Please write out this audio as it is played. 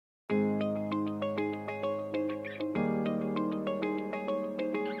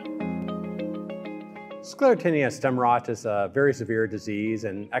Sclerotinia stem rot is a very severe disease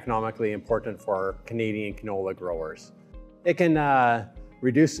and economically important for Canadian canola growers. It can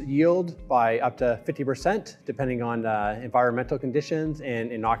reduce yield by up to 50% depending on environmental conditions and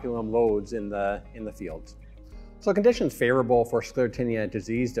inoculum loads in the fields. So conditions favorable for Sclerotinia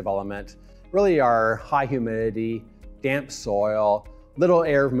disease development really are high humidity, damp soil, little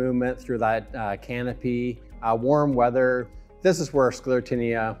air movement through that canopy, warm weather. This is where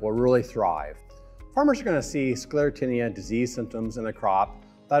Sclerotinia will really thrive. Farmers are going to see Sclerotinia disease symptoms in the crop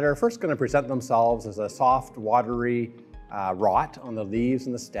that are first going to present themselves as a soft, watery rot on the leaves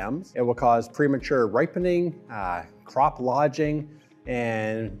and the stems. It will cause premature ripening, crop lodging,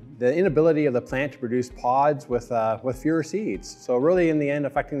 and the inability of the plant to produce pods with fewer seeds. So really in the end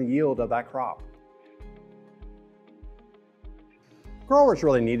affecting the yield of that crop. Growers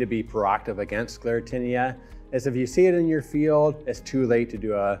really need to be proactive against Sclerotinia, as if you see it in your field, it's too late to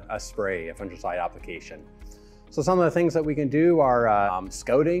do a fungicide application. So some of the things that we can do are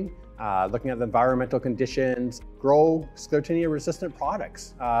scouting, looking at the environmental conditions, grow Sclerotinia resistant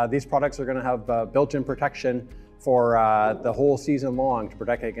products. These products are going to have built-in protection for the whole season long to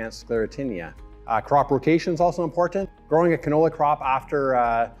protect against Sclerotinia. Crop rotation is also important. Growing a canola crop after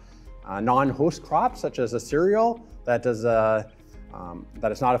a non-host crop, such as a cereal that is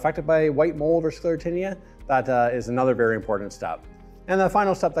not affected by white mold or Sclerotinia, that is another very important step. And the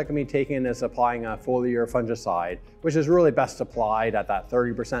final step that can be taken is applying a foliar fungicide, which is really best applied at that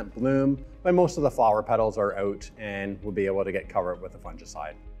 30% bloom when most of the flower petals are out and will be able to get covered with the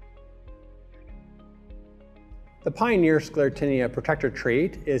fungicide. The Pioneer Sclerotinia protector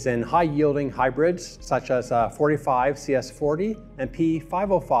trait is in high-yielding hybrids such as 45 CS40 and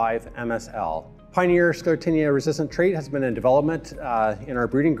P505 MSL. Pioneer Sclerotinia resistant trait has been in development in our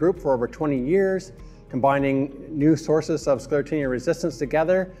breeding group for over 20 years, combining new sources of Sclerotinia resistance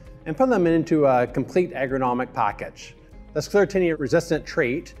together and putting them into a complete agronomic package. The Sclerotinia resistant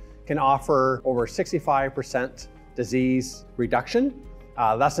trait can offer over 65% disease reduction,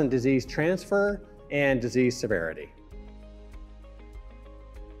 lessen disease transfer, and disease severity.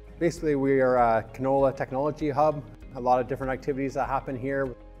 Basically, we are a canola technology hub. A lot of different activities that happen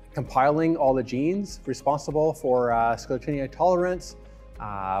here. Compiling all the genes responsible for Sclerotinia tolerance,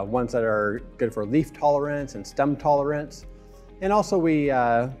 ones that are good for leaf tolerance and stem tolerance. And also we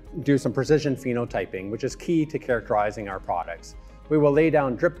do some precision phenotyping, which is key to characterizing our products. We will lay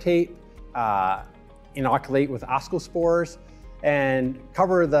down drip tape, inoculate with ascospores, and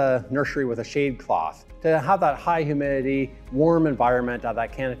cover the nursery with a shade cloth to have that high humidity, warm environment at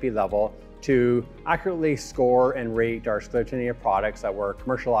that canopy level to accurately score and rate our Sclerotinia products that we're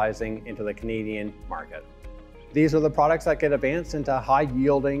commercializing into the Canadian market. These are the products that get advanced into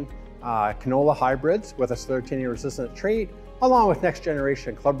high-yielding canola hybrids with a Sclerotinia-resistant trait, along with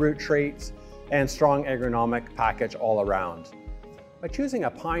next-generation clubroot traits and strong agronomic package all around. By choosing a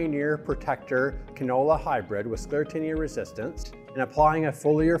Pioneer Protector canola hybrid with Sclerotinia resistance and applying a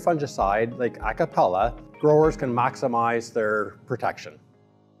foliar fungicide like Acapella, growers can maximize their protection.